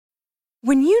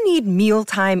When you need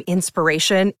mealtime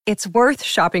inspiration, it's worth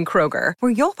shopping Kroger,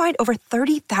 where you'll find over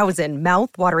 30,000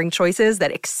 mouth-watering choices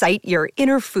that excite your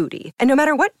inner foodie. And no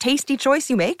matter what tasty choice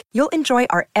you make, you'll enjoy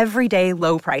our everyday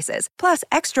low prices, plus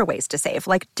extra ways to save,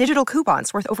 like digital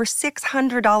coupons worth over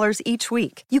 $600 each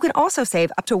week. You can also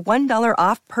save up to $1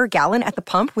 off per gallon at the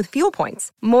pump with fuel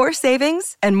points. More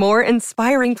savings and more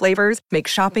inspiring flavors make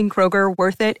shopping Kroger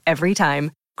worth it every time.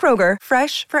 Kroger,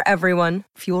 fresh for everyone.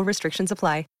 Fuel restrictions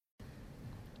apply.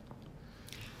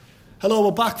 Hello,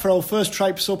 we're back for our first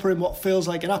Tribe Supper in what feels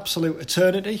like an absolute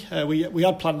eternity. We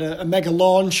had planned a mega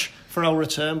launch for our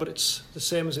return, but it's the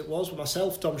same as it was with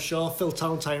myself, Dom Shaw, Phil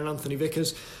Towntire and Anthony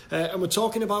Vickers. And we're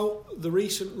talking about the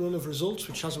recent run of results,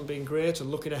 which hasn't been great,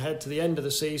 and looking ahead to the end of the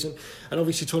season, and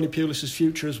obviously Tony Pulis'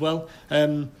 future as well.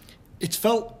 It's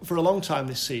felt for a long time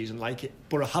this season like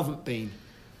Borough haven't been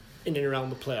in and around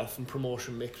the playoff and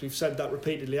promotion mix. We've said that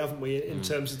repeatedly, haven't we, in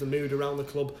terms of the mood around the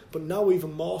club, but now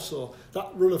even more so. That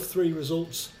run of 3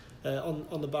 results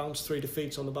on the bounce, 3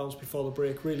 defeats on the bounce before the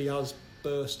break, really has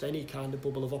burst any kind of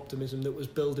bubble of optimism that was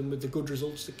building with the good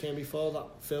results that came before that,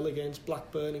 Phil, against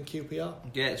Blackburn and QPR.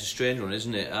 Yeah, it's a strange one,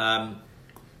 isn't it?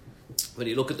 When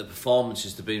you look at the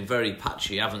performances, they've been very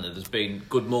patchy, haven't they? There's been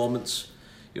good moments.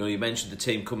 You know, you mentioned the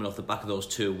team coming off the back of those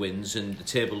 2 wins, and the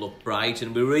table looked bright,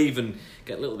 and we were even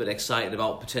getting a little bit excited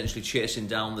about potentially chasing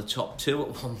down the top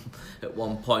 2 at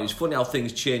one point. It's funny how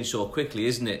things change so quickly,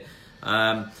 isn't it?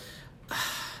 When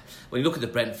you look at the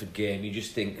Brentford game, you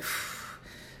just think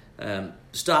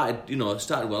started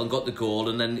well and got the goal,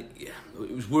 and then it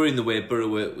was worrying the way Borough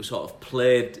were sort of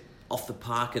played off the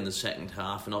park in the second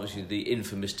half, and obviously the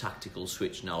infamous tactical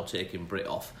switch now taking Britt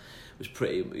off was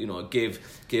pretty,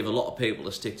 gave a lot of people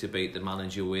a stick to beat the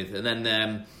manager with. And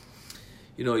then,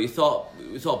 we thought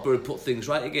Borough put things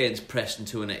right against Preston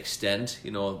to an extent.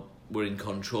 We're in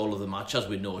control of the match, as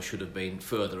we know should have been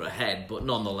further ahead, but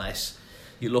nonetheless,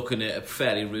 you're looking at a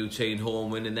fairly routine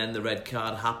home win, and then the red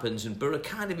card happens, and Borough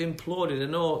kind of imploded. I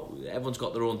know everyone's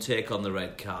got their own take on the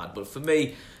red card, but for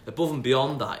me, above and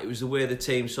beyond that, it was the way the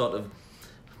team sort of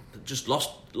just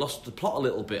lost the plot a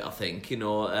little bit, I think.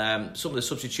 Some of the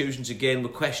substitutions again were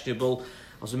questionable.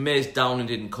 I was amazed Downing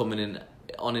didn't come in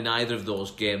either of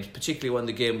those games, particularly when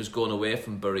the game was going away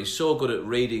from Borough. He's so good at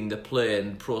reading the play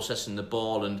and processing the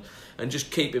ball and just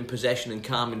keeping possession and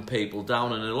calming people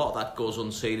down, and a lot of that goes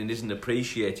unseen and isn't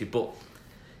appreciated. But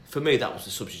for me, that was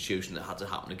the substitution that had to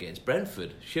happen against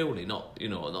Brentford. Surely not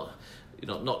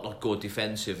go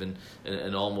defensive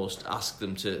and almost ask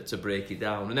them to break it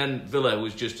down. And then Villa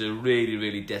was just a really,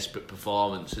 really desperate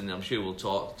performance, and I'm sure we'll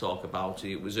talk about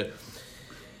it. It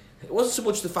wasn't so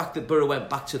much the fact that Borough went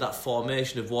back to that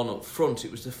formation of 1 up front.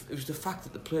 It was the fact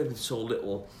that they played with so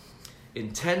little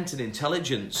intent and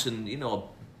intelligence, and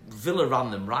Villa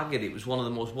ran them ragged. It was one of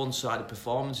the most one-sided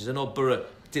performances. I know Borough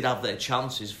did have their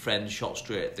chances. Friend shot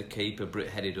straight at the keeper. Britt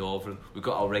headed over. We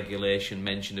got our regulation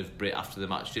mention of Britt after the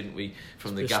match, didn't we?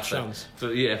 From the gaffer for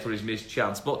his missed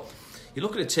chance. But you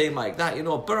look at a team like that.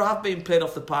 Borough have been played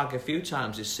off the park a few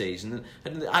times this season,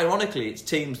 and ironically, it's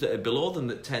teams that are below them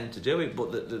that tend to do it.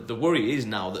 But the worry is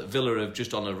now that Villa have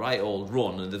just on a right old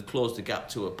run, and they've closed the gap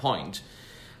to a point,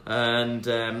 and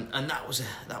that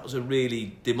was a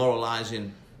really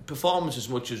demoralising performance as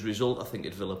much as result, I think,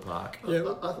 at Villa Park.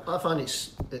 Yeah, I find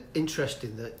it's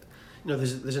interesting that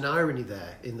there's an irony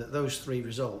there in that those 3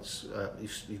 results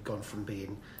you've gone from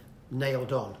being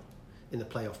nailed on in the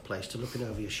playoff place to looking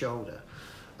over your shoulder,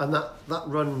 and that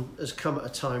run has come at a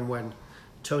time when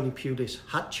Tony Pulis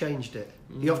had changed it.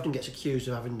 He often gets accused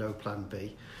of having no plan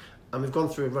B, and we've gone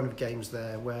through a run of games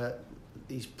there where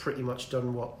he's pretty much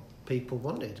done what people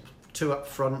wanted. 2 up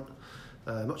front,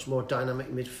 much more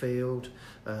dynamic midfield,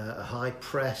 a high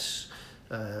press,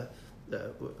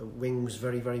 wings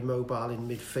very, very mobile in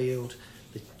midfield.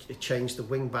 They changed the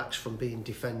wing backs from being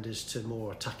defenders to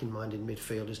more attacking minded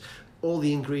midfielders. All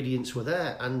the ingredients were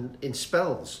there, and in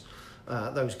spells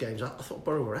those games I thought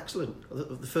Borough were excellent.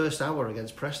 The first hour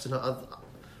against Preston, I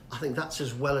think that's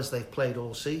as well as they've played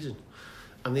all season.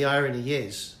 And the irony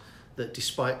is that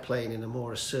despite playing in a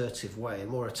more assertive way, a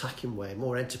more attacking way, a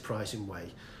more enterprising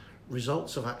way,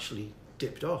 results have actually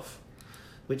dipped off,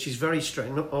 which is very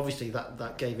strange. Obviously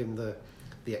that gave him the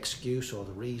excuse or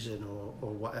the reason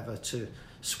or whatever to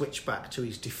switch back to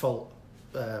his default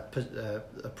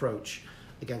approach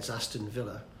against Aston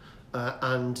Villa,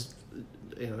 and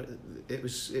it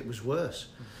was worse.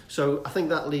 So I think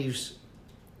that leaves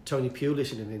Tony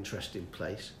Pulis in an interesting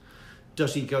place.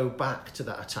 Does he go back to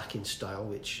that attacking style,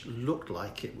 which looked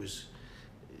like it was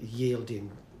yielding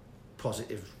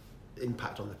positive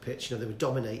impact on the pitch? They were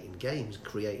dominating games,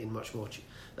 creating much more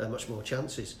much more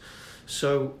chances.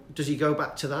 So does he go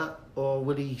back to that, or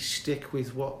will he stick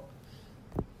with what,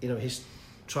 his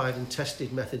tried and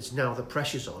tested methods? Now the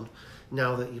pressure's on,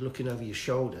 now that you're looking over your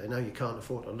shoulder, now you can't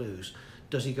afford to lose.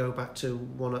 Does he go back to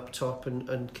one up top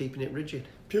and keeping it rigid?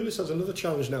 Pulis has another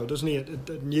challenge now, doesn't he?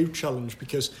 A new challenge,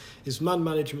 because his man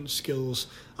management skills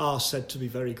are said to be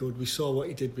very good. We saw what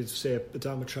he did with, say,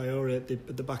 Adama Traore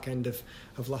at the back end of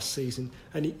last season,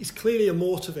 and he's clearly a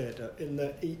motivator in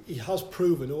that he has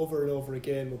proven over and over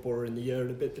again with Borough in the year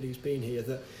and a bit that he's been here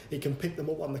that he can pick them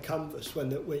up on the canvas when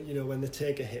they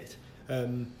take a hit.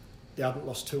 They hadn't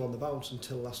lost 2 on the bounce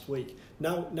until last week.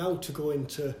 Now to go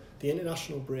into the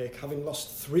international break, having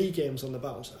lost 3 games on the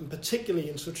bounce, and particularly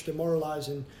in such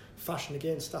demoralising fashion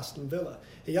against Aston Villa,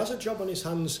 he has a job on his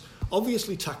hands,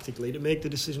 obviously tactically, to make the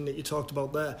decision that you talked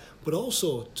about there, but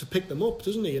also to pick them up,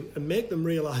 doesn't he, and make them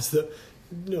realise that,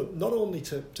 not only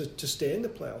to stay in the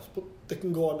playoffs, but they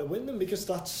can go on to win them, because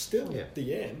that's still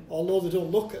the aim, although they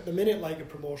don't look at the minute like a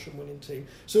promotion-winning team.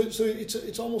 So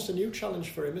it's almost a new challenge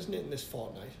for him, isn't it, in this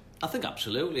fortnight? I think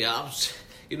absolutely.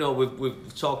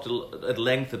 We've talked at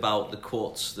length about the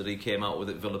quotes that he came out with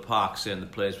at Villa Park, saying the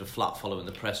players were flat following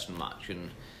the Preston match, and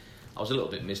I was a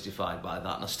little bit mystified by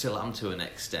that, and I still am to an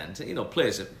extent.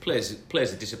 Players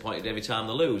are disappointed every time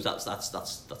they lose.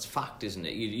 That's fact, isn't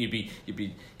it? You'd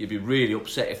be really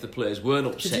upset if the players weren't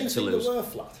upset to lose. Did you think they were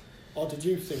flat, or did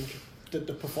you think that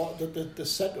the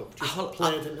setup just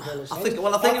played into Villa's hands? I think it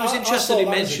was interesting he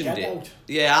mentioned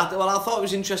it. I thought it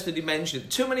was interesting he mentioned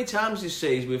it. Too many times this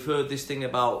season we've heard this thing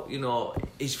about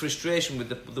his frustration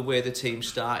with the way the team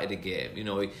started a game.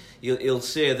 He'll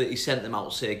say that he sent them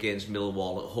out, say, against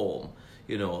Millwall at home.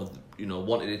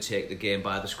 Wanted to take the game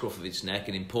by the scruff of its neck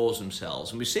and impose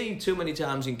themselves. And we've seen too many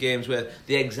times in games where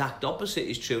the exact opposite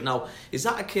is true. Now, is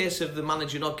that a case of the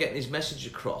manager not getting his message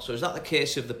across, or is that the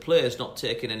case of the players not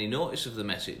taking any notice of the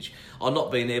message, or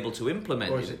not being able to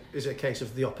implement it? Or is it a case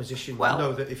of the opposition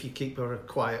know that if you keep her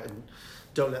quiet and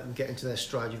don't let them get into their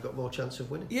stride, you've got more chance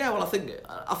of winning? Yeah, well, I think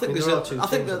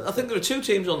there are 2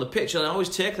 teams on the pitch, and I always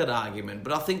take that argument,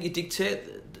 but I think you dictate,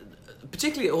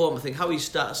 particularly at home, I think how you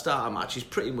start a match is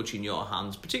pretty much in your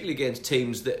hands, particularly against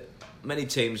many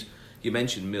teams, you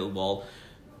mentioned Millwall,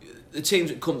 the teams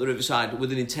that come to the Riverside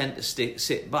with an intent to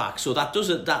sit back. So that does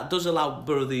allow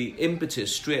Borough the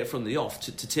impetus straight from the off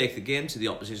to take the game to the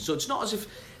opposition. So it's not as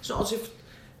if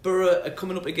Borough are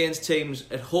coming up against teams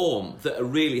at home that are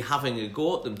really having a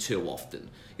go at them too often.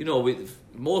 With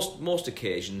most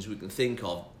occasions we can think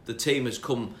of, the team has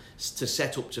come to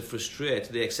set up to frustrate,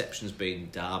 the exceptions being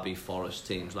Derby, Forest,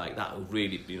 teams like that who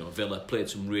really, Villa played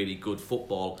some really good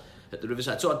football at the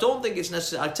Riverside. So I don't think it's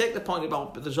necessary. I take the point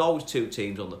about there's always 2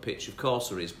 teams on the pitch, of course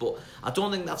there is, but I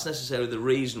don't think that's necessarily the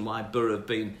reason why Borough have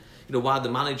been, why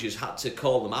the managers had to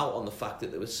call them out on the fact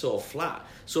that they were so flat.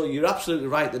 So you're absolutely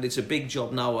right that it's a big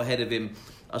job now ahead of him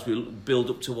as we build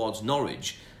up towards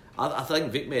Norwich. I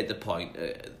think Vic made the point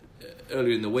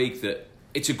earlier in the week that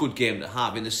it's a good game to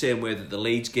have, in the same way that the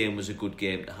Leeds game was a good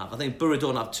game to have. I think Borough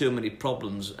don't have too many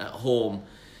problems at home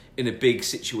in a big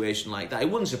situation like that. It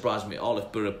wouldn't surprise me at all if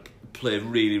Borough play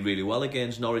really, really well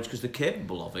against Norwich, because they're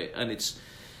capable of it, and it's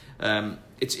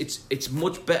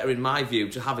much better, in my view,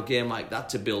 to have a game like that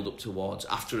to build up towards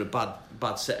after a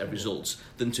bad set of results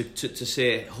than to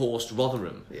say host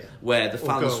Rotherham, where the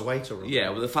fans go away to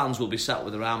Rotherham. where the fans will be sat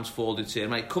with their arms folded, saying,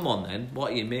 "Right, come on then,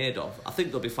 what are you made of?" I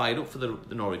think they'll be fired up for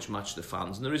the Norwich match, the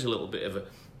fans, and there is a little bit of a,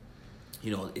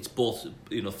 it's both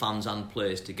fans and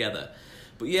players together.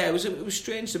 But yeah, it was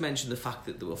strange to mention the fact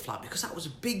that they were flat, because that was a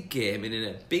big game in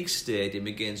a big stadium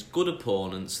against good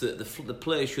opponents that the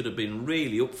players should have been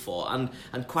really up for, and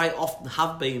quite often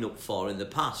have been up for in the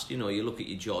past. You look at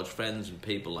your George Friends and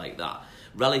people like that,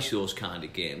 relish those kind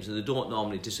of games, and they don't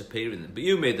normally disappear in them. But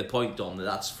you made the point, Dom, that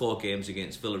that's 4 games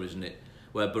against Villa, isn't it,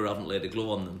 where Borough haven't laid a glove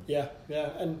on them.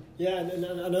 And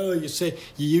I know you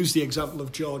use the example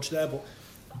of George there, but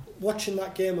watching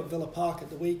that game at Villa Park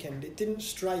at the weekend, it didn't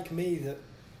strike me that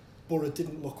Borough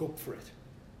didn't look up for it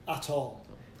at all.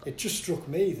 It just struck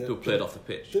me that they played off the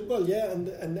pitch.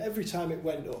 And every time it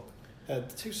went up,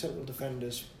 the 2 central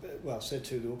defenders, said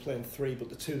 2, they were playing 3, but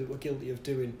the 2 that were guilty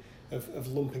of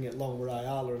lumping it long were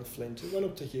Ayala and Flint. It went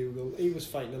up to Hugo. He was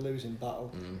fighting a losing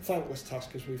battle. Thankless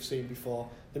task, as we've seen before.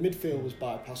 The midfield was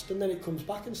bypassed, and then it comes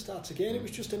back and starts again. It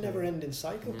was just a never-ending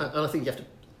cycle. And I think you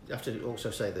have to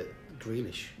also say that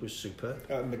Grealish was superb.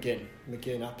 McGinn,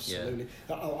 absolutely.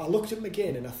 Yeah. I looked at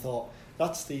McGinn and I thought,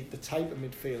 that's the type of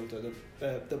midfielder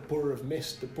that Borough have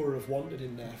missed, that Borough have wanted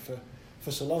in there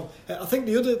for so long. I think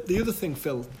the other thing,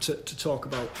 Phil, to talk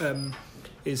about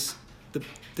is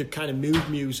the kind of mood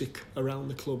music around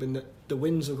the club, in the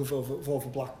wins over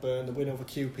Blackburn, the win over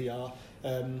QPR,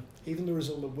 even the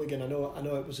result of Wigan. I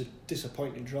know it was a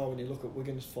disappointing draw when you look at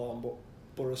Wigan's form, but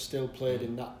Borough still played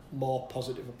in that more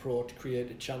positive approach,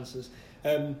 created chances,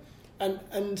 and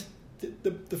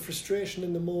the frustration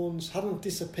and the moans hadn't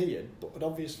disappeared, but had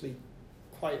obviously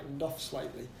quietened off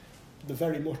slightly. They're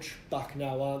very much back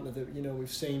now, aren't they?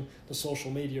 We've seen the social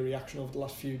media reaction over the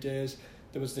last few days.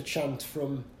 There was the chant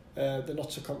from the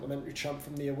not so complimentary chant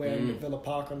from the away end at Villa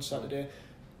Park on Saturday.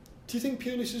 Do you think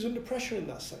Pulis is under pressure in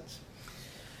that sense?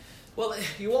 Well,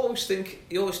 you always think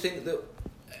that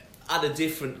at a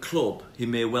different club he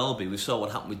may well be. We saw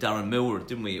what happened with Darren Moore,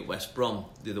 didn't we, at West Brom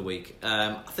the other week.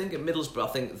 I think at Middlesbrough,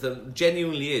 I think there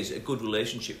genuinely is a good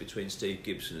relationship between Steve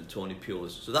Gibson and Tony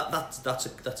Pulis. So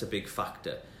that's a big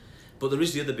factor. But there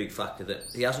is the other big factor that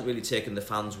he hasn't really taken the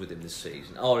fans with him this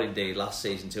season, or indeed last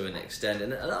season to an extent.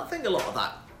 And I think a lot of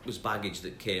that was baggage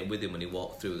that came with him when he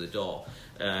walked through the door.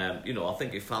 I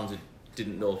think if fans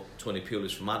didn't know Tony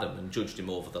Pulis from Adam and judged him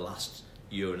over the last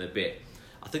year and a bit,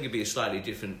 I think it'd be a slightly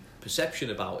different perception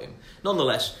about him.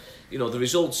 Nonetheless, the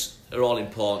results are all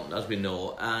important, as we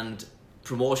know, and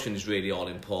promotion is really all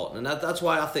important. And that's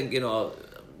why I think,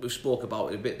 we spoke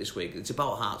about it a bit this week. It's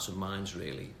about hearts and minds,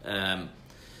 really.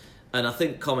 And I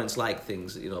think comments like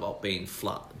things, about being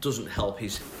flat doesn't help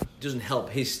his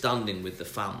standing with the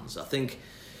fans. I think,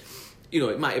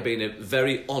 it might have been a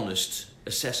very honest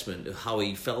assessment of how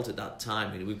he felt at that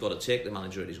time. We've got to take the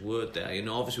manager at his word there.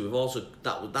 Obviously we've also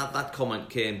that comment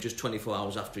came just 24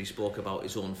 hours after he spoke about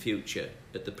his own future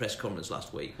at the press conference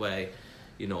last week, where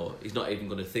he's not even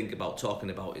going to think about talking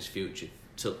about his future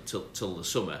till the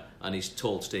summer, and he's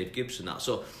told Steve Gibson that.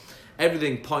 So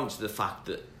everything points to the fact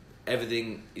that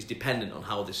everything is dependent on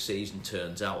how this season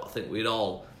turns out. I think we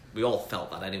all felt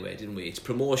that anyway, didn't we? It's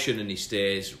promotion and he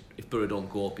stays. If Borough don't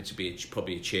go up, it'll be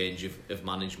probably a change of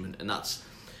management, and that's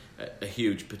a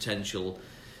huge potential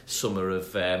summer of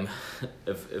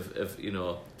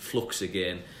flux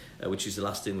again, which is the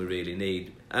last thing we really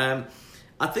need. I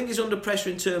think he's under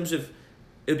pressure in terms of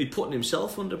he'll be putting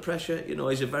himself under pressure.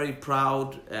 He's a very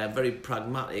proud, very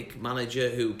pragmatic manager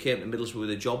who came to Middlesbrough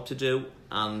with a job to do,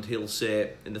 and he'll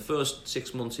say in the first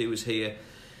 6 months he was here,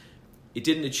 he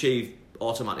didn't achieve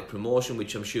automatic promotion,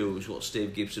 which I'm sure was what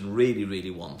Steve Gibson really,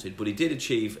 really wanted, but he did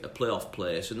achieve a playoff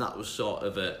place, and that was sort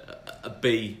of a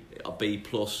B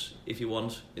plus, if you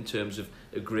want, in terms of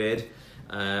a grade.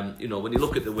 When you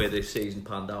look at the way this season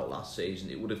panned out last season,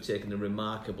 it would have taken a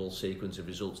remarkable sequence of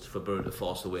results for Borough to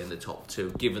force their way in the top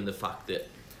two, given the fact that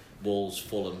Wolves,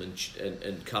 Fulham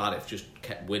and Cardiff just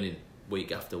kept winning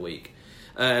week after week.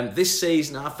 This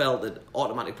season I felt that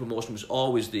automatic promotion was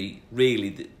always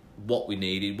what we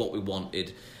needed, what we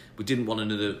wanted. We didn't want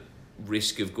another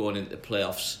risk of going into the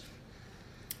playoffs.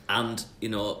 And,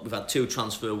 we've had 2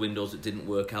 transfer windows that didn't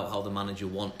work out how the manager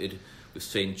wanted. We've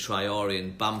seen Traore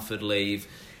and Bamford leave.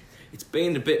 It's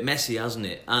been a bit messy, hasn't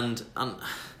it? And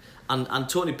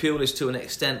Tony Pulis, to an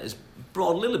extent, has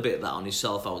brought a little bit of that on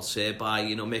himself, I would say, by,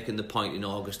 making the point in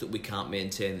August that we can't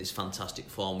maintain this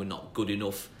fantastic form, we're not good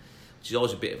enough, which is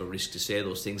always a bit of a risk to say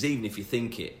those things, even if you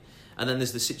think it. And then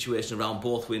there's the situation around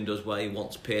both windows where he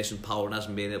wants pace and power and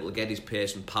hasn't been able to get his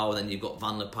pace and power. Then you've got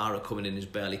Van La Parra coming in who's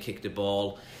barely kicked a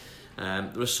ball.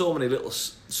 There are so many little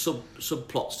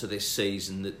subplots to this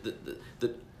season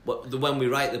that when we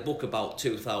write the book about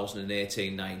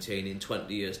 2018-19 in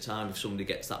 20 years' time, if somebody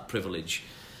gets that privilege,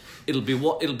 it'll be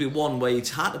one way.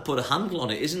 It's hard to put a handle on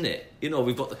it, isn't it?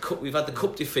 We've got the cup. We've had the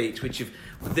cup defeats,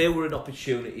 they were an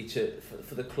opportunity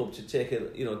for the club to take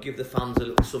give the fans a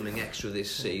little something extra this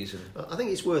season. I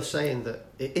think it's worth saying that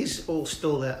it is all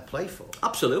still there to play for.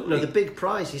 Absolutely, the big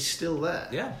prize is still there.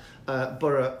 Yeah,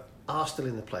 Borough are still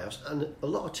in the playoffs, and a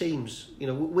lot of teams.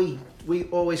 We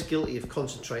always guilty of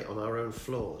concentrate on our own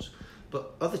flaws,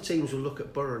 but other teams will look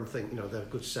at Borough and think, they're a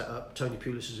good setup. Tony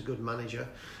Pulis is a good manager,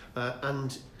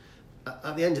 and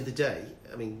at the end of the day,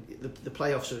 the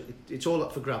playoffs it's all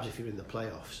up for grabs if you're in the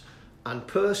playoffs. And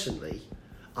personally,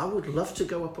 I would love to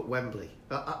go up at Wembley.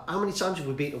 How many times have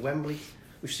we been at Wembley?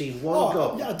 We've seen one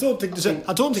goal. Yeah, I don't think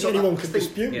anyone can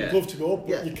dispute. Yeah. We'd love to go up,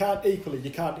 but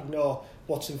you can't ignore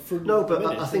what's in front. No, of but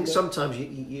minute, I think sometimes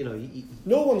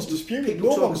no one's disputing.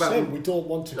 No one's saying we don't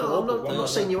want to go up. I'm not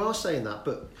saying you are saying that,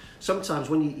 but sometimes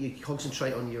when you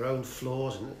concentrate on your own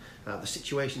flaws and the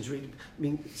situations, really,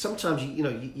 sometimes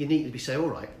you need to be saying, all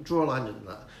right, draw a line under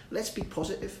that. Let's be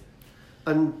positive.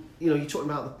 And you're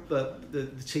talking about the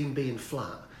team being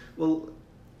flat. Well,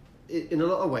 in a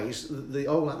lot of ways, the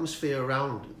whole atmosphere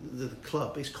around the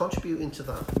club is contributing to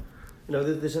that.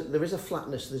 There is a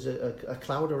flatness. There's a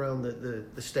cloud around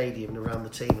the stadium and around the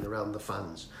team and around the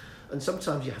fans. And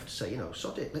sometimes you have to say,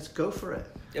 sod it, let's go for it.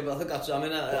 Yeah, but I think that's. I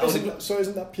mean,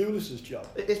 isn't that Pulis's job?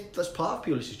 That's part of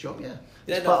Pulis's job, yeah.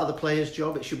 Yeah, It's part of the player's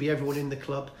job. It should be everyone in the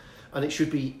club, and it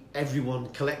should be everyone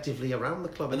collectively around the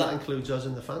club, and that includes us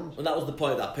and the fans. And that was the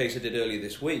point that piece I did earlier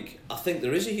this week. I think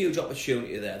there is a huge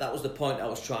opportunity there. That was the point I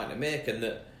was trying to make, and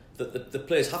that the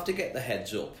players have to get their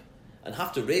heads up and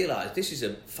have to realise this is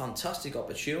a fantastic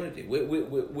opportunity.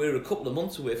 We're a couple of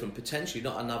months away from potentially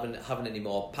not having any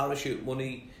more parachute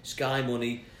money, Sky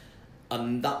money,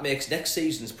 and that makes next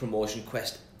season's promotion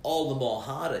quest all the more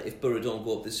harder if Borough don't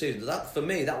go up this season. That, for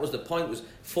me, that was the point, was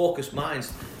focused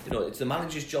minds. It's the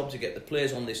manager's job to get the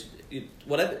players on this.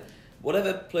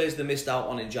 Whatever players they missed out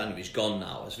on in January is gone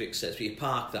now, as Vic says. If you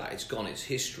park that, it's gone, it's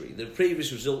history. The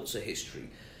previous results are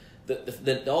history.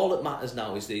 All that matters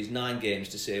now is these 9 games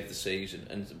to save the season,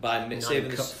 and by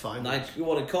saving cup finals. 9, you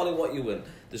want to call it what you will.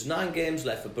 There's 9 games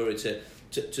left for Borough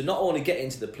to not only get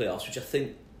into the playoffs, which I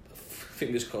think,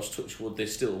 fingers crossed, touch wood, they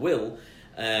still will,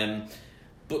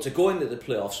 but to go into the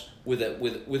playoffs with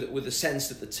a sense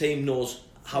that the team knows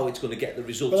how it's going to get the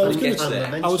results when it gets there.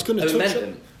 I was going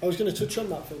to touch on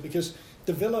that, Phil, because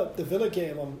the Villa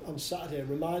game on Saturday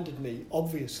reminded me,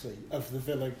 obviously, of the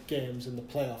Villa games in the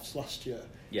playoffs last year.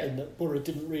 Yeah. In that Borough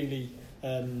didn't really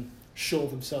show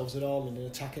themselves at all in an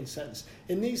attacking sense.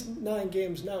 In these 9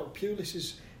 games now, Pulis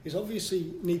is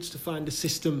obviously needs to find a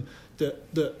system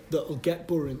that'll get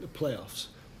Borough into playoffs,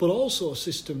 but also a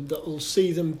system that will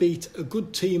see them beat a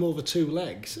good team over 2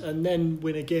 legs and then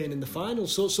win again in the final.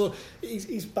 So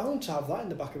he's bound to have that in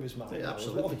the back of his mind. Yeah,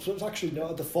 absolutely. So it's actually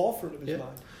not at the forefront of his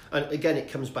mind. And again, it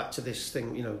comes back to this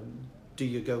thing, do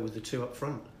you go with the 2 up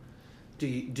front? Do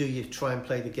you try and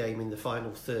play the game in the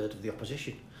final third of the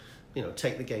opposition?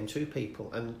 Take the game to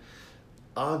people. And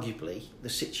arguably, the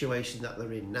situation that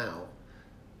they're in now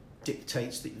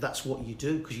dictates that that's what you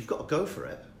do, because you've got to go for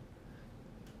it.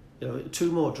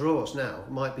 2 more draws now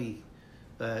might be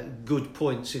good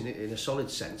points in a solid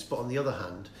sense, but on the other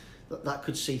hand, that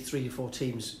could see 3 or 4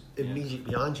 teams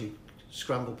immediately behind you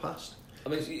scramble past. I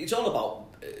mean, it's all about.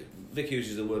 Vic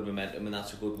uses the word momentum, and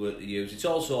that's a good word to use. It's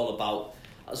also all about,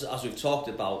 as we've talked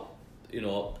about,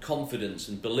 confidence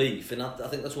and belief, and I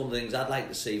think that's one of the things I'd like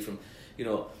to see from,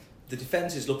 the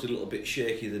defence has looked a little bit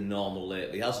shaky than normal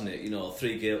lately, hasn't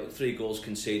it? 3 goals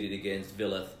conceded against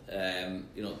Villa,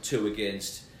 2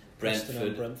 against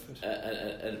Brentford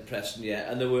and Preston,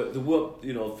 yeah. And there were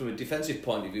from a defensive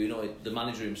point of view, the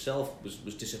manager himself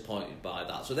was disappointed by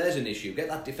that. So there's an issue. Get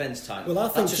that defence time. Well, I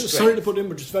think, sorry to put in,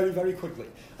 but just very, very quickly,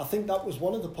 I think that was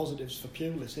one of the positives for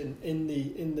Pulis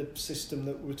in the system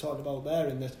that we were talking about there.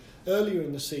 In that earlier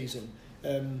in the season,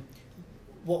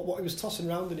 what he was tossing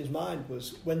around in his mind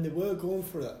was when they were going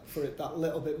for it that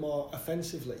little bit more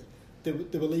offensively, they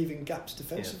were leaving gaps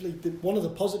defensively. Yeah. One of the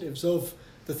positives of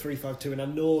the 3-5-2, and I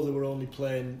know they were only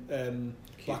playing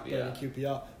Blackburn and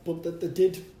QPR, but that they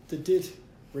did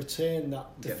retain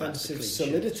that defensive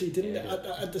solidity, didn't they?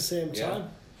 At the same time.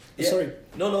 Yeah. Sorry.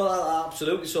 No,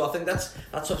 absolutely. So I think that's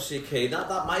obviously key. That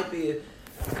might be,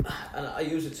 and I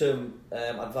use the term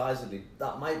advisedly,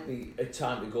 that might be a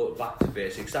time to go back to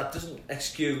basics. That doesn't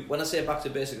excuse. When I say back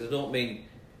to basics, I don't mean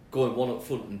going one up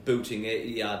front and booting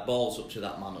 80-yard balls up to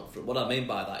that man up front. What I mean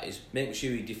by that is making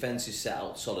sure your defence is set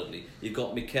out solidly. You've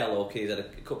got Mikel, he's had a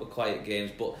couple of quiet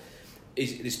games, but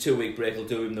this 2-week break will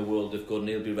do him the world of good, and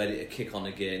he'll be ready to kick on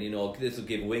again. This will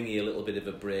give Wingy a little bit of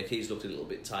a break. He's looked a little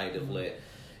bit tired of late.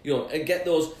 And get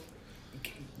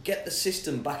the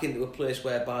system back into a place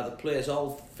whereby the players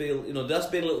all feel, there's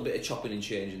been a little bit of chopping and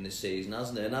changing this season,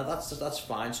 hasn't there? Now that's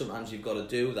fine. Sometimes you've got to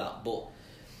do that, but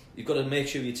you've got to make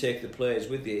sure you take the players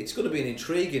with you. It's going to be an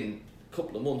intriguing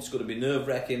couple of months. It's going to be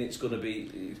nerve-wracking. It's going to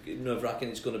be nerve-wracking.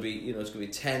 It's going to be, it's going to be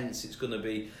tense. There's going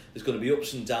to be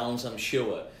ups and downs, I'm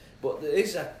sure. But there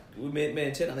is we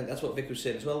maintain. I think that's what Vic was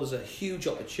saying as well. There's a huge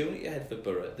opportunity ahead for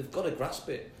Borough. They've got to grasp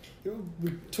it.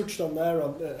 We touched on there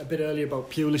a bit earlier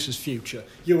about Pulis's future.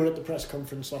 You were at the press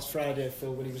conference last Friday,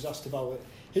 Phil, when he was asked about it.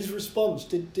 His response,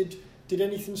 did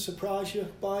anything surprise you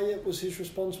by it? Was his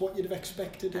response what you'd have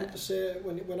expected him to say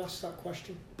when asked that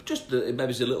question? Just maybe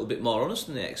he's a little bit more honest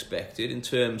than they expected in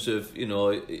terms of,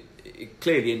 it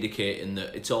clearly indicating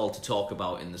that it's all to talk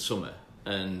about in the summer.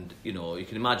 And, you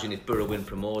can imagine if Borough win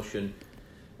promotion,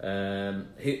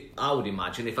 I would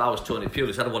imagine if I was Tony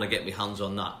Pulis, I'd want to get my hands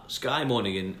on that Sky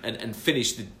money and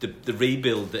finish the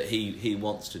rebuild that he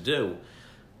wants to do.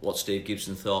 What Steve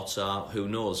Gibson's thoughts are, who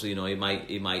knows? He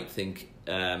might think,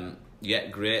 yeah,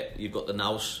 great, you've got the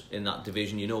nous in that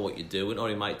division, you know what you're doing. Or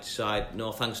he might decide,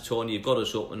 no, thanks Tony, you've got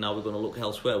us up and now we're going to look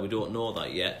elsewhere. We don't know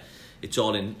that yet. It's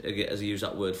all in, as I use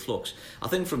that word, flux. I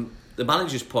think from the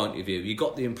manager's point of view, you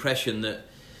got the impression that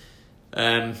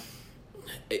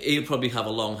he'll probably have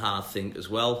a long, hard think as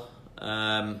well.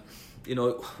 You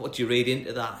know, what do you read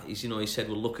into that? He said,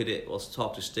 "We'll look at it. Let's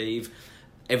talk to Steve.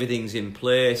 Everything's in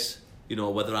place. You know,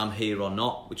 whether I'm here or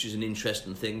not," which is an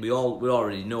interesting thing. We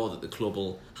already know that the club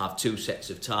will have 2 sets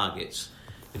of targets.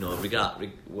 You know,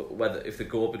 whether if they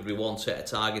go up, it'll be 1 set of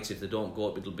targets. If they don't go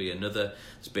up, it'll be another.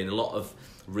 There's been a lot of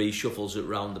reshuffles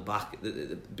around the back,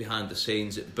 behind the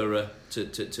scenes at Borough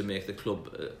to make the club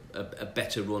a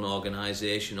better run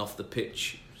organisation off the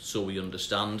pitch. So we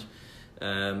understand.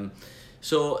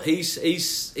 So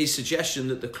his suggestion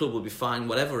that the club will be fine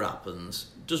whatever happens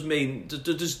does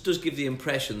give the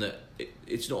impression that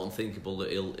it's not unthinkable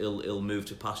that he'll move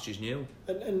to pastures new.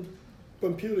 And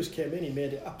when Pulis came in, he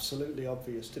made it absolutely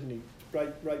obvious, didn't he?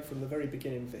 Right from the very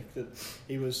beginning, Vic, that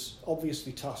he was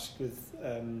obviously tasked with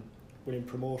winning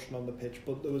promotion on the pitch,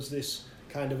 but there was this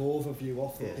kind of overview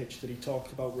off the pitch that he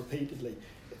talked about repeatedly.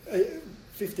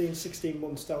 15, 16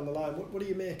 months down the line, what do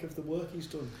you make of the work he's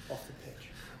done off the pitch?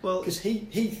 Well, because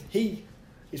he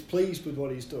is pleased with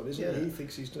what he's done, isn't he? He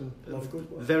thinks he's done a lot of good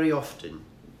work. Very often,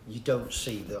 you don't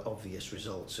see the obvious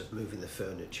results of moving the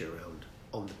furniture around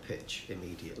on the pitch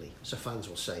immediately. So fans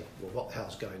will say, "Well, what the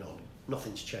hell's going on?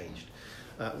 Nothing's changed."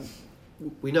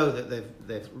 We know that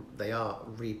they are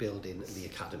rebuilding the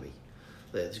academy.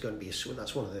 There's going to be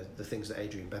that's one of the things that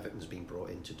Adrian Beverton's been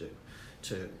brought in to do,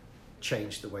 to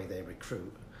change the way they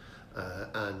recruit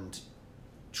and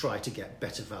try to get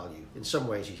better value. In some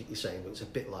ways, you're saying it's a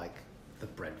bit like the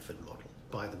Brentford model.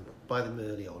 Buy them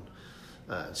early on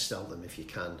and sell them if you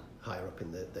can higher up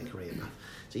in their career path.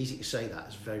 It's easy to say that.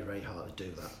 It's very, very hard to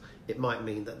do that. It might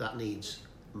mean that needs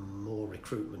more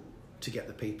recruitment to get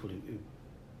the people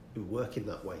who work in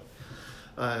that way.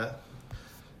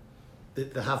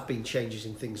 There have been changes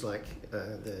in things like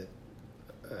the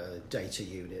data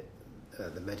unit,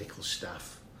 the medical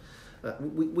staff.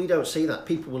 We don't see that.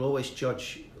 People will always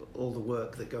judge all the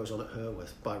work that goes on at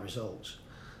Herworth by results.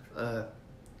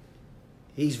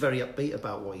 He's very upbeat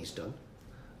about what he's done.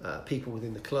 People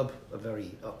within the club are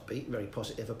very upbeat, very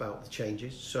positive about the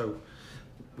changes. So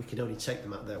we can only take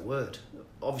them at their word.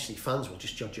 Obviously, fans will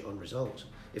just judge it on results.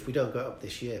 If we don't go up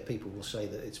this year, people will say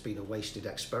that it's been a wasted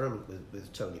experiment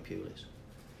with Tony Pulis.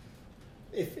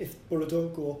 If Borough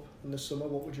don't go up in the summer,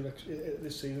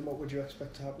 this season? What would you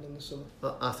expect to happen in the summer?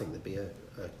 I think there'd be a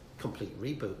complete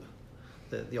reboot.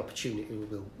 The opportunity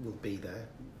will be there.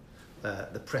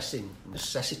 The pressing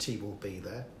necessity will be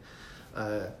there.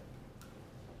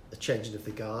 The changing of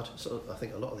the guard. So I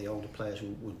think a lot of the older players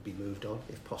would be moved on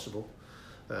if possible.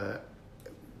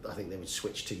 I think they would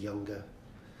switch to younger,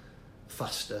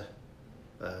 faster,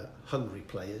 hungry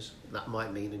players. That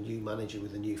might mean a new manager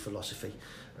with a new philosophy.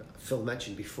 Phil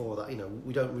mentioned before that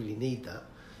we don't really need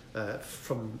that.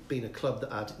 From being a club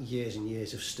that had years and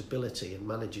years of stability and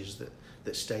managers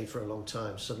that stayed for a long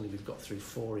time, suddenly we've got through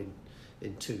 4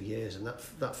 in 2 years, and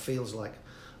that feels like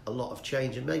a lot of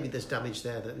change. And maybe there's damage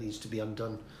there that needs to be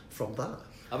undone from that.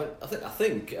 I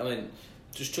think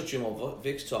just touching on what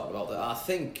Vic's talking about, that I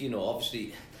think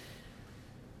obviously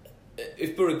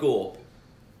if Borough go up,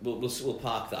 we'll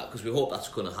park that because we hope that's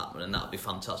going to happen, and that'll be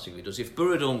fantastic if it does. If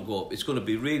Borough don't go up, it's going to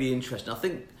be really interesting. I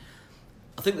think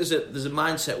there's a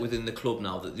mindset within the club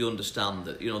now that they understand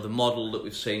that the model that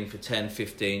we've seen for 10,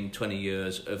 15, 20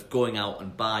 years of going out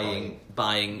and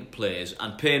buying players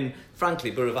and paying.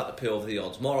 Frankly, Borough have had to pay over the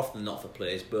odds more often than not for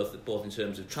players, both in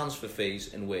terms of transfer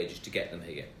fees and wages to get them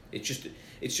here. It's just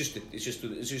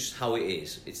how it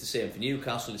is. It's the same for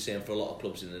Newcastle, it's the same for a lot of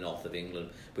clubs in the north of England,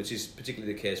 which is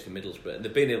particularly the case for Middlesbrough, and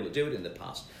they've been able to do it in the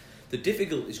past. The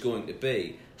difficult is going to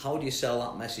be, how do you sell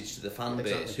that message to the fan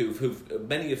base, who've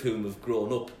many of whom have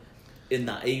grown up in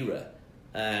that era,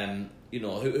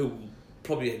 who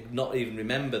probably not even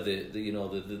remember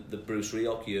the Bruce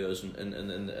Rioch years and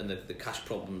the cash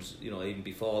problems, even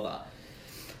before that.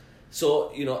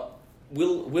 So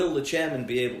will the chairman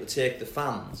be able to take the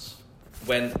fans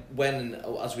when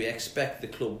as we expect the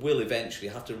club will eventually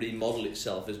have to remodel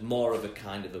itself as more of a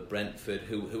kind of a Brentford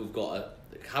who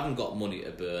haven't got money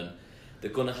to burn. They're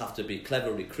going to have to be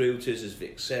clever recruiters, as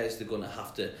Vic says. We're going to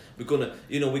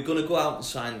go out and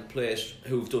sign players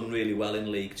who've done really well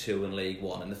in League 2 and League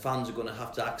 1, and the fans are going to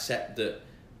have to accept that.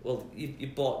 Well, you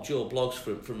bought Joe Bloggs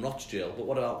from Rochdale, but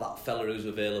what about that fella who's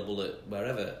available at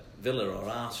wherever, Villa or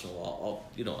Arsenal, or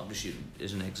I'm just using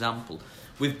as an example.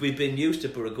 We've been used to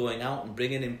Borough going out and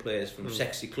bringing in players from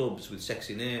sexy clubs with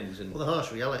sexy names. And the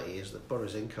harsh reality is that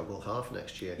Borough's income will halve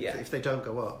next year. Yeah. If they don't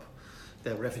go up,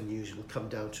 their revenues will come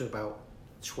down to about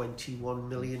 £21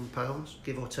 million,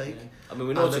 give or take. Yeah.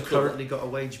 We know they've currently got a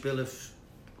wage bill of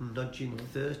nudging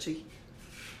 30.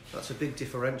 That's a big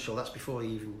differential. That's before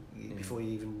you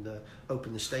even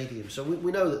open the stadium. So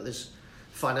we know that there's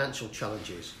financial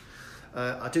challenges.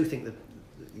 I do think that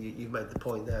you've made the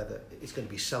point there that it's going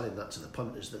to be selling that to the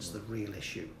punters that's the real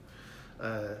issue.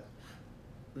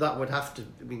 That would have to,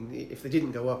 I mean, if they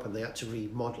didn't go up and they had to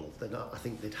remodel, then I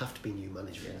think there'd have to be new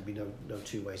management. There'd be no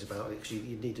two ways about it, because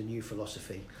you need a new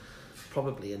philosophy,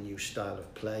 probably a new style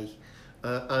of play,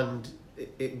 and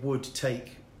it would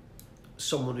take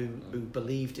someone who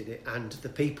believed in it, and the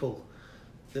people,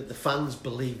 that the fans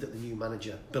believed that the new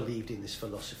manager believed in this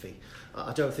philosophy.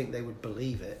 I don't think they would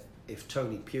believe it if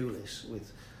Tony Pulis,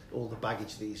 with all the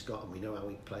baggage that he's got, and we know how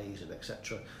he plays and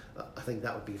etc., I think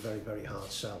that would be a very, very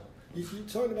hard sell. You're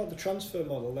talking about the transfer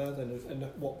model there then, and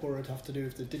what Borough would have to do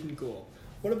if they didn't go.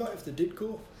 What about if they did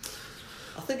go?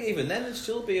 I think even then it'd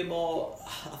still be I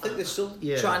think they'd still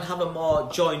try and have a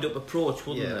more joined up approach,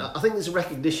 wouldn't they? I think there's a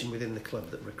recognition within the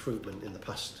club that recruitment in the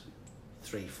past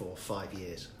 3, 4, 5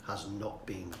 years has not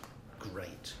been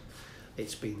great.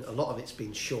 A lot of it's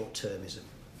been short-termism,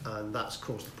 and that's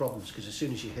caused the problems, because as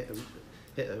soon as you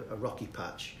hit a rocky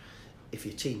patch, if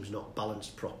your team's not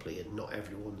balanced properly and not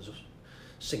everyone's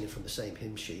singing from the same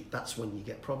hymn sheet, that's when you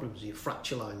get problems. Your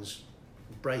fracture lines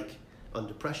break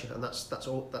under pressure, and that's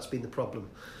been the problem.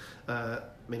 I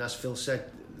mean, as Phil said,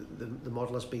 the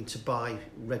model has been to buy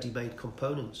ready-made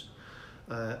components.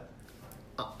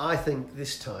 I think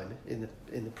this time in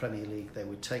the Premier League they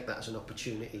would take that as an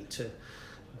opportunity to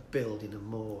build in a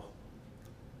more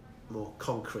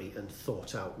concrete and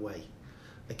thought out way.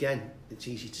 Again, it's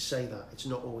easy to say that. It's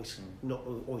not always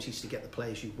easy to get the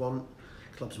players you want.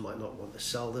 Clubs might not want to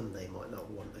sell them, they might not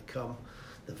want to come,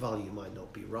 the value might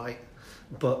not be right,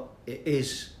 but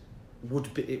it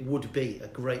would be a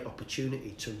great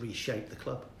opportunity to reshape the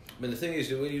club. I mean, the thing is,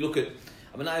 when you look at,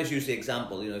 I mean, I always use the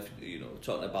example,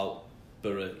 talking about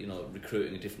Borough,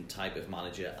 recruiting a different type of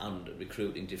manager and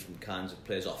recruiting different kinds of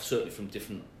players off, certainly from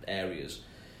different areas.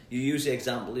 You use the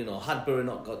example, had Borough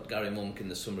not got Gary Monk in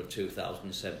the summer of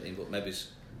 2017, but maybe it's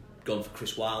gone for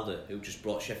Chris Wilder, who just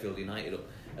brought Sheffield United up,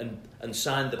 and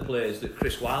signed the players that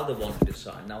Chris Wilder wanted to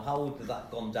sign. Now, how would that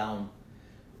gone down?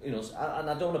 And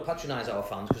I don't want to patronise our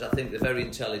fans, because I think they're very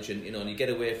intelligent, and you get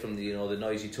away from the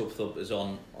noisy tub thumpers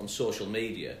on social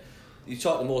media. You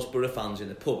talk to most Borough fans in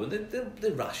the pub, and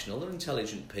they're rational, they're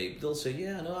intelligent people. They'll say,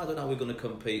 I don't know how we're going to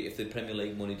compete if the Premier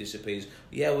League money disappears.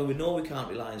 We know we can't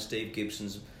rely on Steve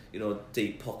Gibson's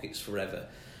deep pockets forever.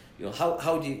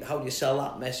 How do you sell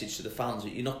that message to the fans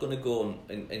that you're not going to go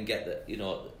and get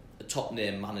a top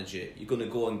name manager? You're going to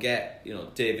go and get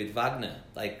David Wagner,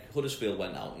 like Huddersfield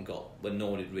went out and got when no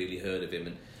one had really heard of him,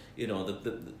 and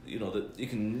you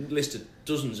can list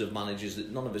dozens of managers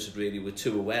that none of us were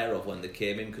too aware of when they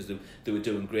came in, because they were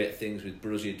doing great things with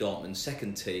Borussia Dortmund's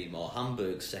second team or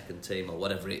Hamburg's second team or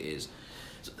whatever it is.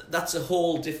 So that's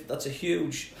a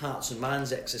huge hearts and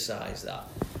minds exercise, that,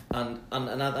 and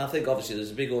I think obviously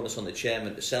there's a big onus on the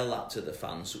chairman to sell that to the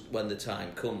fans when the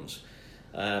time comes.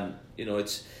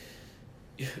 It's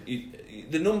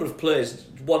the number of players.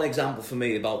 One example for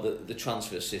me about the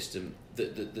transfer system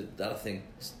that I think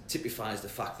typifies the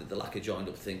fact that the lack of joined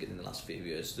up thinking in the last few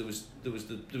years. There was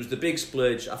the big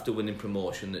splurge after winning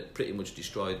promotion that pretty much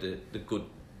destroyed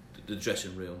the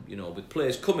dressing room, with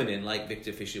players coming in like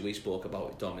Victor Fisher, we spoke about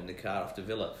with Dom in the car after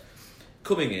Villa,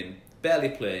 coming in, barely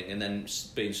playing and then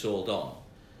being sold on.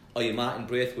 Or your Martin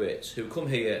Braithwaite's, who come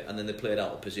here and then they played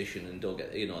out of position and don't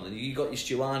get, and then you got your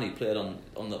Stuani played on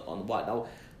the white. Now,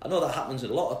 I know that happens in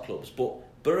a lot of clubs,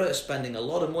 but Borough are spending a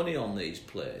lot of money on these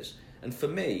players, and for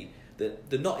me,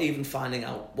 they're not even finding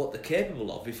out what they're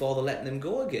capable of before they're letting them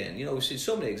go again. We've seen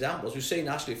so many examples. We've seen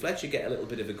Ashley Fletcher get a little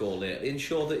bit of a goal lately and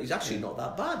show that he's actually not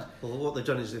that bad. Well, what they've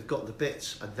done is they've got the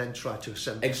bits and then tried to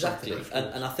assemble exactly,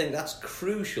 and I think that's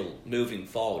crucial moving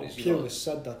forward. Pulis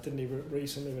said that, didn't he,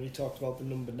 recently, when he talked about the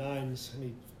number 9s,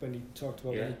 and when he talked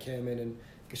about when he came in, and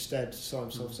Gusted saw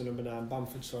himself as a number 9,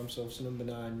 Bamford saw himself as a number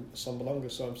 9,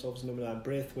 Sombalonga saw himself as a number 9,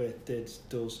 Braithwaite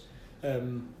does.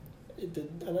 And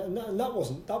that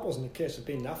wasn't a case of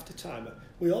being an after-timer.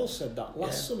 We all said that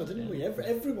last summer, didn't we?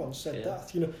 Everyone said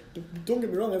that. Don't get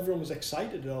me wrong, everyone was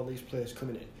excited at all these players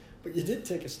coming in, but you did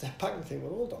take a step back and think,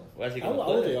 well, hold on, how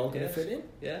are they all going to fit in?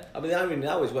 Yeah, I mean, the irony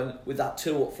now is when with that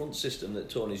 2 up front system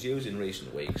that Tony's used in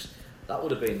recent weeks, that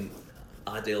would have been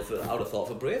ideal I would have thought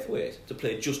for Braithwaite to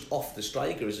play just off the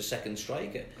striker as a second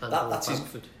striker. That's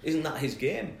isn't that his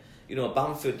game?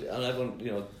 Bamford, and everyone,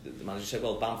 the manager said,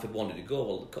 well, Bamford wanted to go.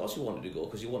 Well, of course he wanted to go,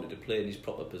 because he wanted to play in his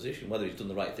proper position. Whether he's done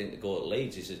the right thing to go at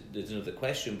Leeds is another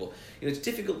question. But it's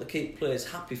difficult to keep players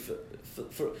happy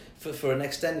for an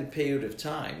extended period of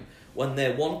time when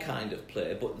they're one kind of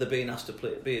player, but they're being asked to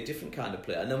be a different kind of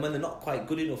player, and then when they're not quite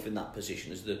good enough in that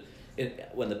position,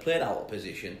 when they're played out of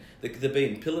position, they're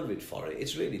being pilloried for it.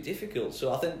 It's really difficult.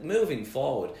 So I think moving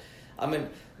forward, I mean,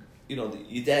 you know,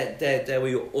 you dare where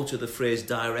you utter the phrase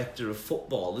director of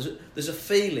football. There's a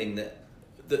feeling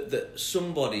that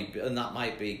somebody, and that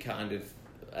might be kind of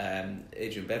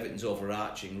Adrian Beverton's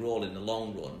overarching role in the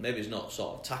long run. Maybe it's not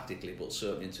sort of tactically, but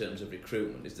certainly in terms of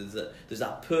recruitment, there's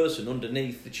that person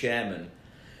underneath the chairman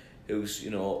who's, you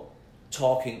know,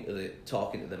 talking to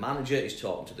the manager, he's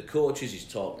talking to the coaches, he's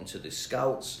talking to the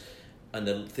scouts, and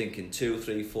they're thinking 2,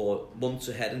 3, 4 months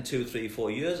ahead and 2, 3,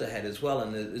 4 years ahead as well.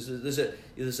 And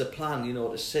there's a plan, you know,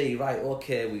 to see, right,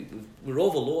 okay, we're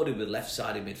overloaded with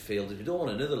left-sided midfielders. We don't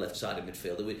want another left-sided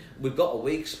midfielder. We've got a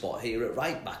weak spot here at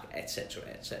right back, etc.,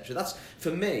 etc. That's,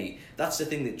 for me, that's the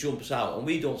thing that jumps out, and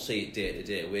we don't see it day to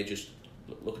day. We're just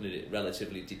looking at it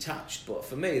relatively detached. But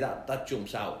for me, that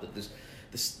jumps out,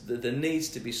 that there needs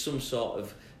to be some sort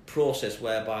of process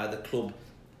whereby the club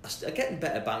are getting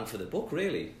better bang for the buck,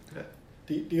 really. Yeah.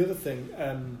 The other thing,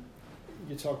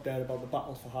 you talked there about the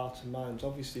battle for hearts and minds.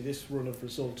 Obviously, this run of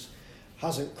results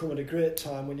hasn't come at a great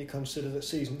time when you consider that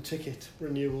season ticket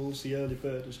renewals, the early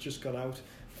bird has just gone out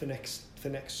for next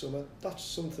summer. That's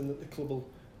something that the club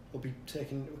will be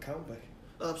taking into account, Vic.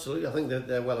 Absolutely, I think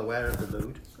they're well aware of the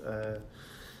mood. There's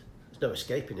no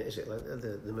escaping it, is it? Like,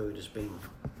 the mood has been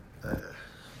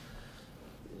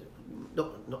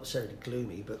not necessarily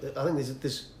gloomy, but I think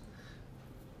there's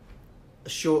a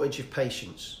shortage of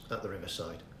patience at the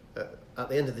Riverside. At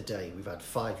the end of the day, we've had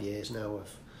 5 years now of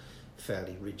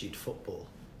fairly rigid football,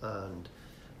 and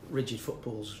rigid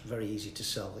football's very easy to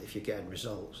sell if you're getting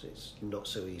results. It's not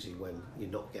so easy when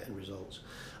you're not getting results.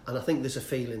 And I think there's a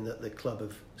feeling that the club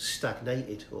have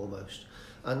stagnated almost,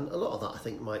 and a lot of that I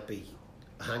think might be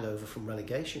a hangover from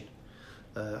relegation.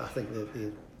 I think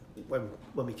when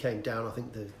we came down, I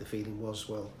think the feeling was,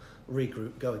 well,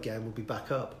 regroup, go again, we'll be back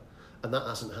up. And that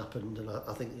hasn't happened, and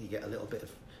I think you get a little bit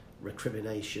of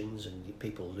recriminations and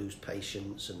people lose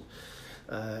patience and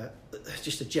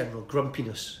just a general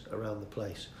grumpiness around the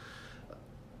place.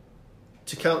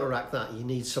 To counteract that, you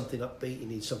need something upbeat, you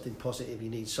need something positive,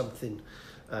 you need something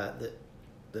that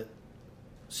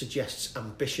suggests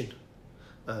ambition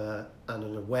and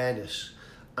an awareness.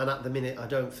 And at the minute, I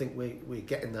don't think we're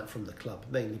getting that from the club,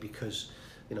 mainly because,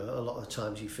 you know, a lot of the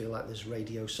times you feel like there's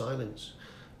radio silence.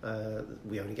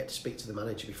 We only get to speak to the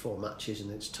manager before matches,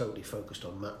 and it's totally focused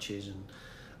on matches, and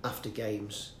after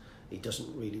games he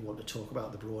doesn't really want to talk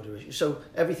about the broader issue. So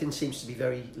everything seems to be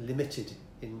very limited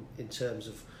in terms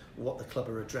of what the club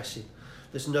are addressing.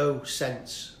 There's no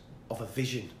sense of a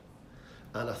vision,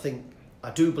 and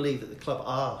I do believe that the club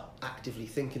are actively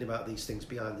thinking about these things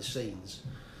behind the scenes,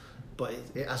 but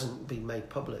it hasn't been made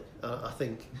public. I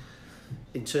think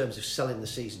in terms of selling the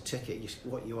season ticket,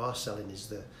 what you are selling is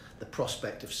the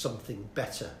prospect of something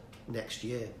better next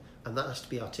year, and that has to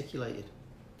be articulated.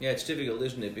 Yeah, it's difficult,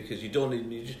 isn't it? Because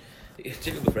it's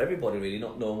difficult for everybody, really,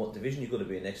 not knowing what division you're going to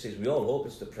be in next season. We all hope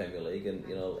it's the Premier League, and,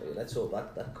 you know, let's hope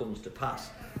that comes to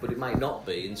pass, but it might not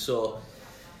be. And so,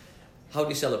 how do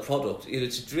you sell a product? You know,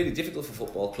 it's really difficult for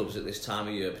football clubs at this time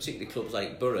of year, particularly clubs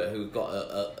like Borough, who've got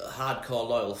a hardcore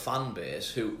loyal fan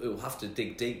base who have to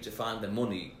dig deep to find the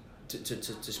money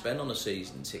to spend on a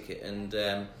season ticket. And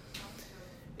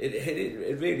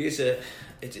it really is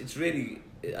it's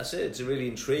a really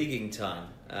intriguing time.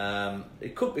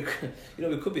 It could be, you know,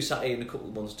 we could be sat here in a couple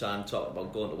of months' time talking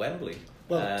about going to Wembley.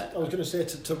 Well, I was going to say,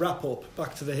 to wrap up,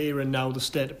 back to the here and now, the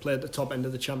state of play at the top end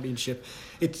of the Championship.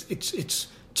 It's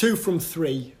 2 from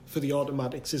 3 for the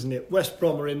automatics, isn't it? West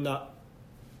Brom are in that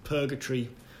purgatory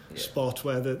spot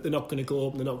where they're not going to go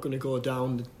up, they're not going to go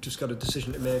down. They've just got a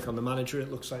decision to make on the manager. It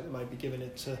looks like they might be giving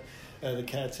it to the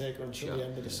caretaker until the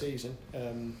end of the season,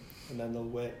 and then they'll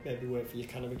maybe wait for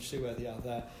Jokanovic to see where they are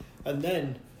there. And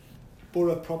then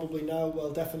Borough probably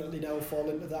definitely now fall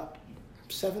into that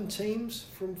 7 teams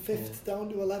from 5th down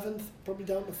to 11th, probably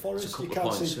down to Forest. You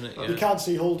can't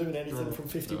see Hull doing anything from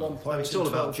 51 points. I mean, it's all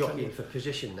about jockeying for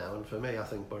position now, and for me, I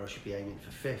think Borough should be aiming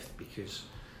for 5th, because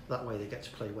that way they get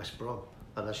to play West Brom.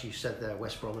 And as you said there,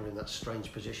 West Brom are in that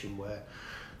strange position where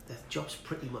their job's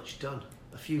pretty much done.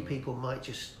 A few people might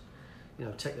just, you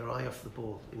know, take their eye off the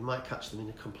ball. It might catch them in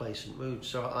a complacent mood.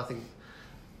 So I think,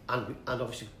 and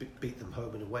obviously beat them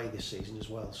home and away this season as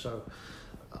well. So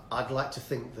I'd like to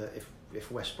think that if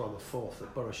West Brom are 4th,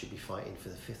 that Borough should be fighting for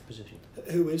the 5th position.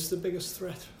 Who is the biggest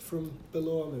threat from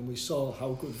below? I mean, we saw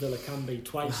how good Villa can be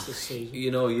twice this season.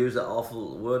 You know, use that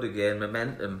awful word again,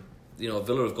 momentum. You know,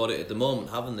 Villa have got it at the moment,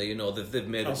 haven't they? You know, they've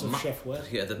made up. Chef Wed.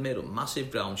 Yeah, they've made up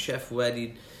massive ground. Chef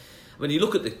Wed. when you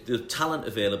look at the talent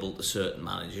available to certain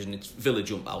managers, and it's Villa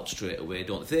jump out straight away,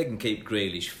 don't they? If they can keep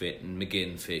Grealish fit and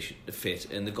McGinn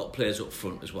fit, and they've got players up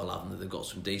front as well, haven't they? They've got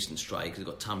some decent strikers. They've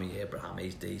got Tammy Abraham,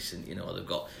 he's decent. You know, they've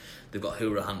got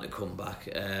Hourihane to come back.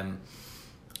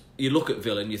 You look at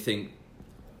Villa and you think,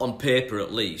 on paper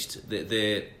at least,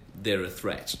 they're a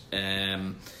threat.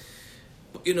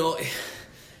 But you know,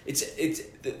 it's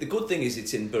the good thing is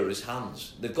it's in Boro's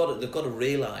hands. They've got to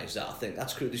realise that. I think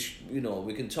that's, you know,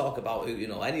 we can talk about, you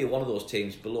know, any one of those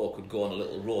teams below could go on a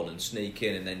little run and sneak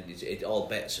in, and then it all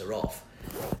bets are off.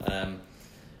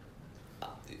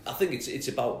 I think it's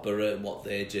about Boro and what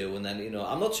they do, and then, you know,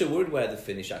 I'm not too worried where they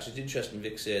finish. Actually, it's interesting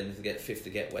Vic saying if they get fifth, they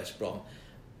get West Brom.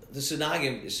 There's an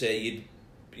argument to say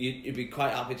you'd be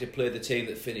quite happy to play the team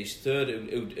that finished third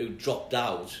who dropped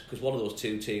out, because one of those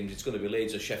two teams, it's going to be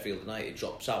Leeds or Sheffield United,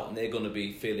 drops out, and they're going to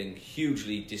be feeling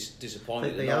hugely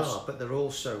disappointed. They are, but they're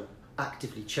also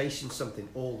actively chasing something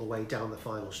all the way down the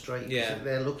final straight. Yeah. So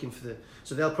they're looking for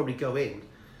so they'll probably go in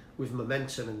with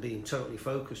momentum and being totally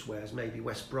focused, whereas maybe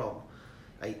West Brom,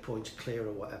 8 points clear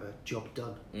or whatever, job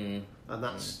done. And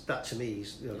that to me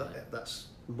is, you know, that's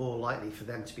more likely for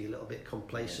them to be a little bit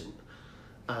complacent,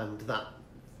 and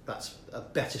that's a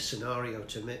better scenario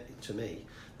to me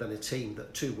than a team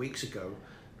that 2 weeks ago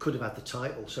could have had the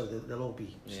title, so they'll all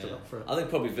be still up for it. I think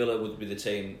probably Villa would be the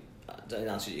team, to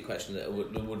answer your question, that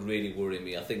would really worry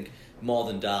me. I think more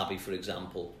than Derby, for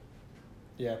example.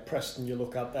 Yeah, Preston, you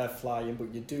look at, they're flying,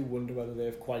 but you do wonder whether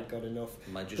they've quite got enough.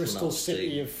 Bristol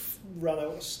City have ran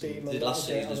out of steam. Did last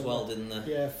season as well, didn't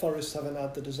they? Yeah, Forest haven't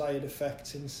had the desired effect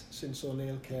since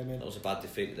O'Neill came in. That was a bad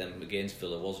defeat to them against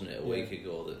Villa, wasn't it, a week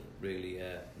ago, that really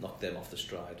knocked them off the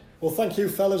stride. Well, thank you,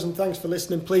 fellas, and thanks for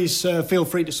listening. Please feel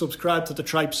free to subscribe to the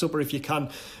Tribe Supper if you can,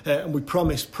 and we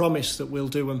promise that we'll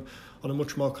do them on a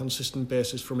much more consistent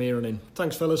basis from here on in.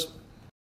 Thanks, fellas.